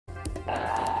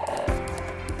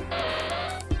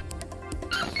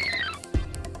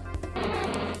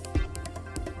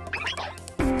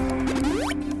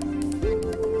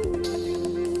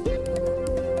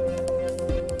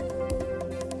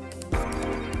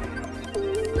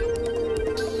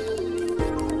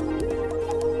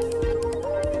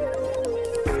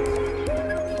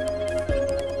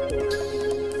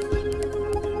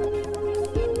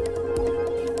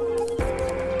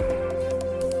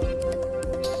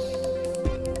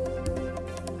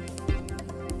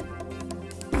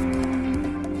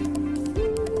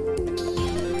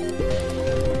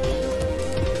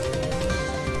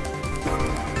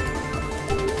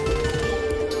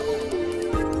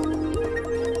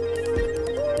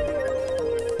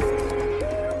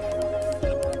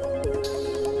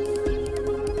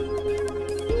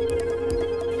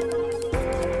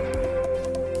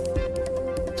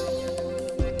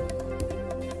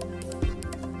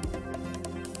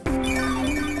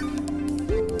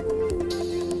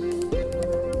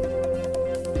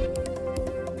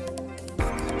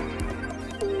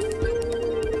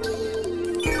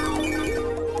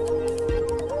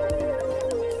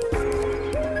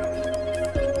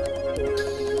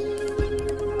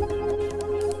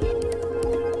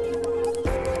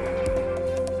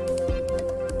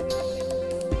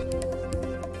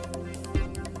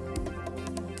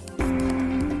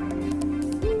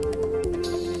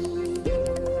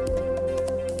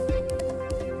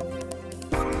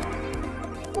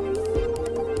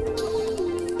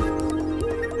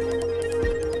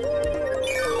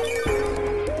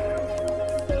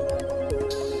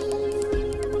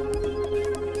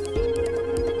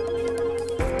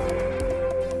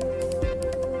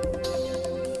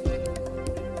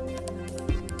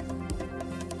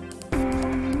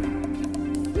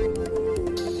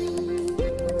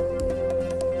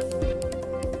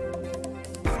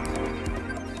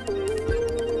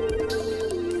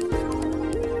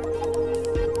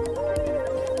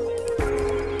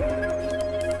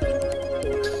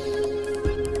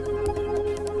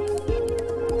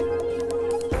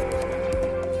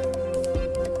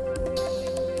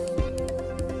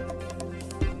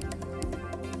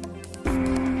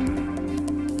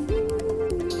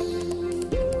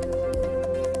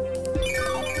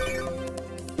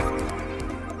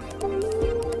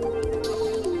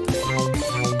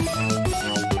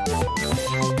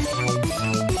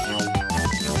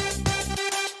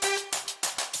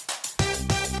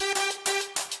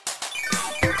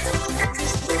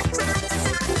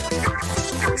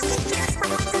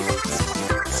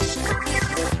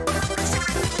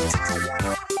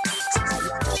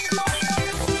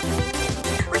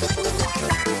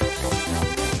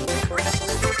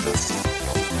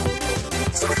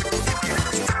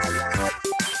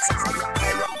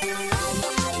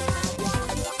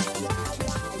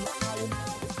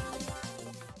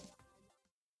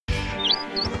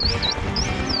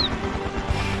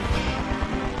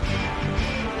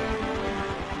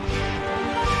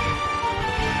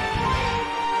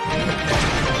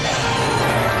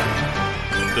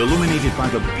Illuminated by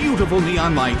the beautiful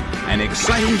neon light, an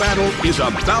exciting battle is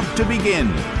about to begin.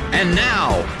 And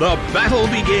now, the battle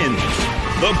begins.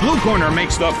 The blue corner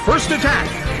makes the first attack.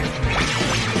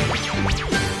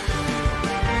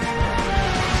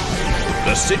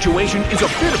 The situation is a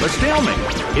bit of a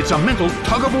stalemate. It's a mental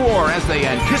tug of war as they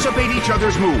anticipate each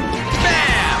other's move.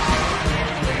 Bam!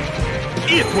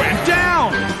 It went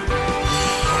down!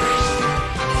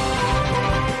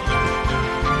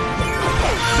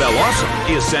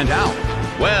 Bellossom is sent out.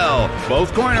 Well,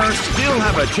 both corners still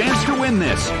have a chance to win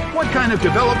this. What kind of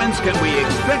developments can we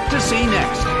expect to see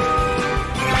next?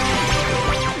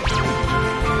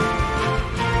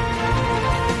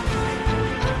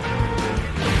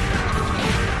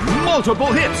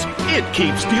 Multiple hits. It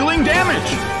keeps dealing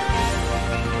damage.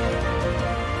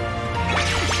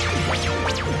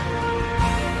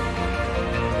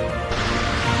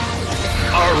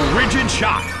 A rigid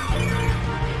shot.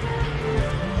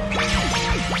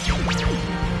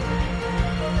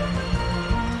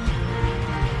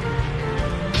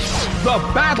 The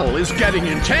battle is getting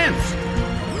intense.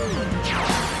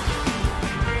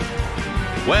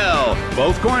 Well,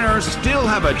 both corners still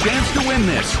have a chance to win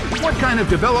this. What kind of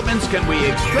developments can we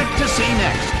expect to see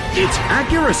next? Its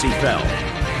accuracy fell.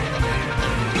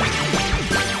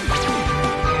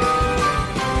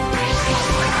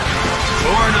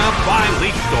 Torn up by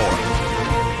Leech Storm.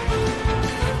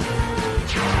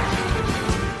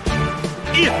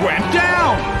 It went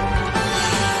down!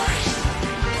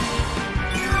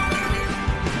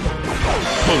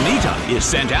 Ponyta is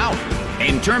sent out.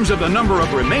 In terms of the number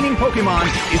of remaining Pokémon,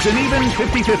 it's an even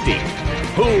 50-50.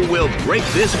 Who will break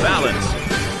this balance?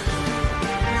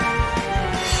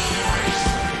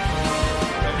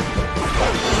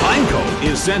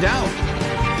 is sent out.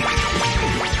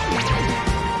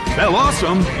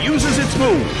 Bellossom uses its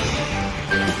move.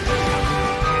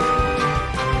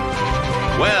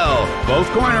 Well, both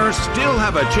corners still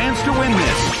have a chance to win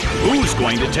this. Who's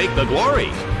going to take the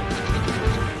glory?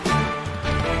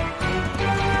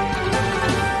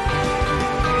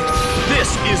 This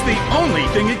is the only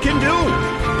thing it can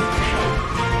do.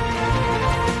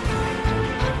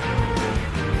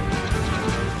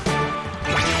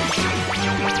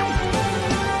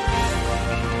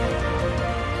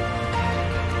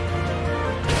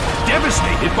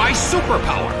 Devastated by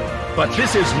superpower, but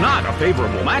this is not a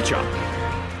favorable matchup.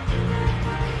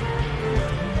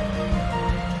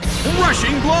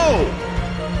 Rushing blow!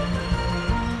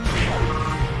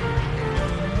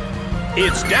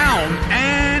 It's down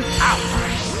and out.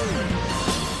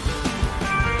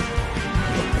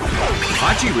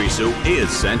 Pachirisu is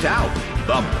sent out.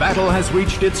 The battle has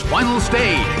reached its final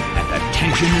stage, and the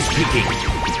tension is peaking.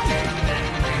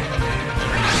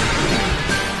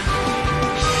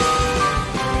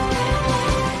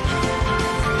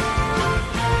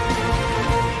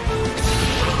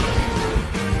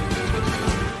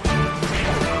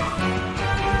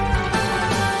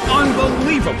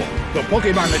 Unbelievable! The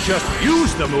Pokemon that just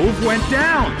used the move went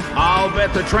down. I'll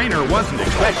bet the trainer wasn't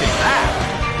expecting that.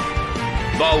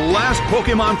 The last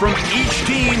Pokemon from each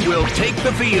team will take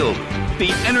the field.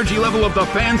 The energy level of the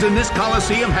fans in this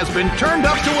Coliseum has been turned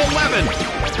up to 11.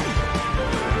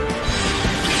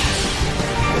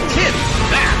 Hit!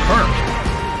 That hurt!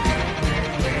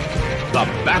 The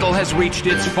battle has reached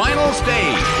its final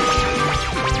stage.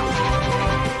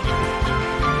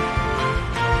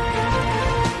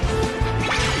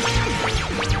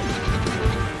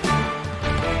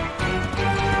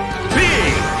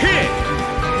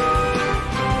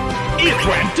 It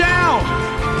went down!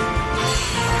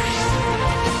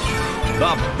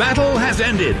 The battle has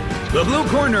ended. The blue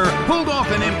corner pulled off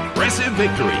an impressive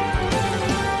victory.